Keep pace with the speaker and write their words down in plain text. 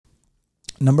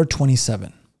Number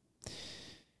 27,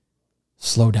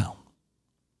 slow down.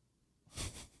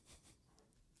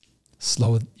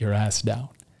 Slow your ass down.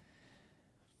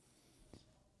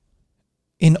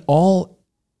 In all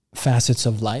facets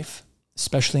of life,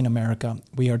 especially in America,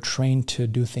 we are trained to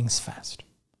do things fast.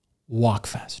 Walk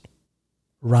fast,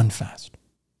 run fast,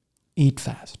 eat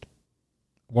fast,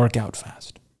 work out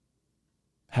fast,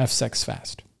 have sex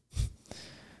fast,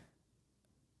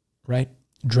 right?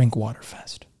 Drink water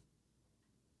fast,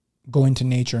 go into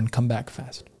nature and come back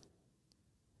fast.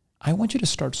 I want you to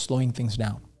start slowing things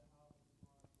down.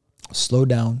 Slow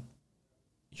down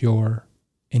your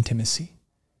intimacy.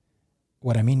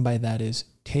 What I mean by that is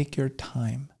take your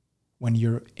time when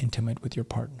you're intimate with your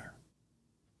partner.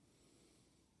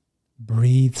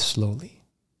 Breathe slowly.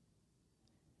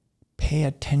 Pay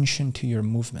attention to your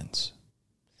movements.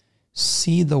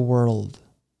 See the world.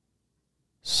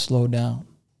 Slow down.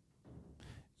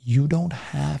 You don't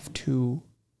have to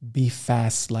be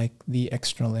fast like the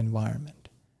external environment.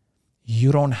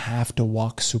 You don't have to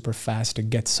walk super fast to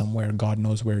get somewhere. God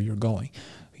knows where you're going.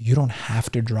 You don't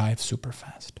have to drive super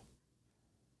fast.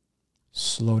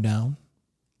 Slow down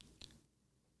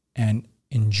and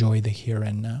enjoy the here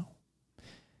and now.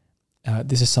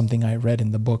 This is something I read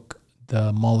in the book,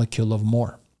 The Molecule of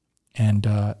More. And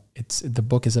the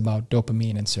book is about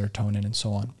dopamine and serotonin and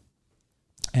so on.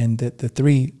 And the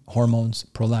three hormones,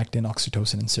 prolactin,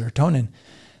 oxytocin, and serotonin,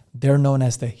 they're known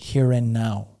as the here and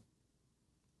now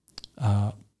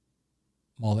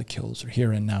molecules, or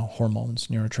here and now hormones,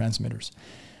 neurotransmitters.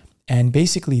 And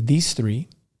basically these three,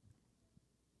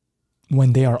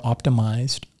 when they are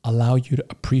optimized, allow you to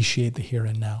appreciate the here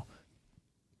and now.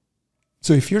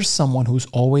 So if you're someone who's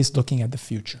always looking at the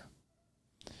future,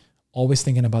 always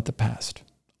thinking about the past,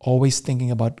 always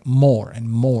thinking about more and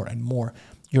more and more,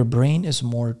 your brain is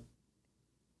more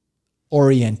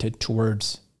oriented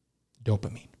towards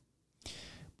dopamine.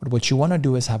 But what you want to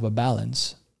do is have a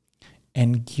balance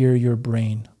and gear your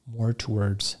brain more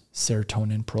towards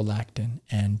serotonin, prolactin,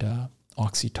 and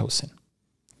oxytocin.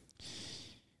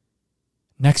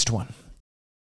 Next one.